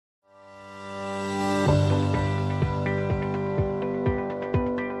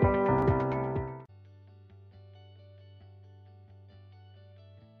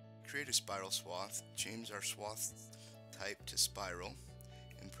a spiral swath, change our swath type to spiral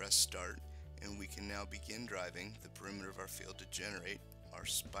and press start, and we can now begin driving the perimeter of our field to generate our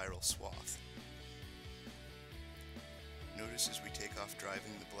spiral swath. Notice as we take off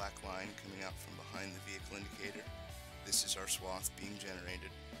driving the black line coming out from behind the vehicle indicator, this is our swath being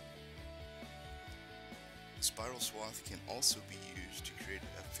generated. The spiral swath can also be used to create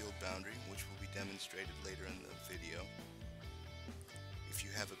a field boundary, which will be demonstrated later in the video. If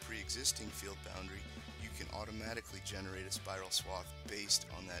you have a pre-existing field boundary, you can automatically generate a spiral swath based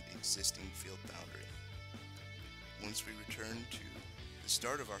on that existing field boundary. Once we return to the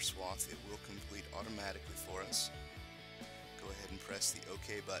start of our swath, it will complete automatically for us. Go ahead and press the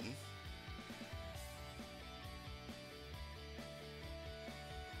OK button.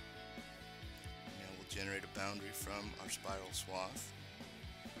 Now we'll generate a boundary from our spiral swath.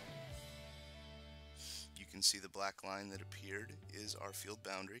 You can see the black line that appeared is our field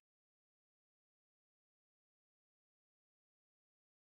boundary.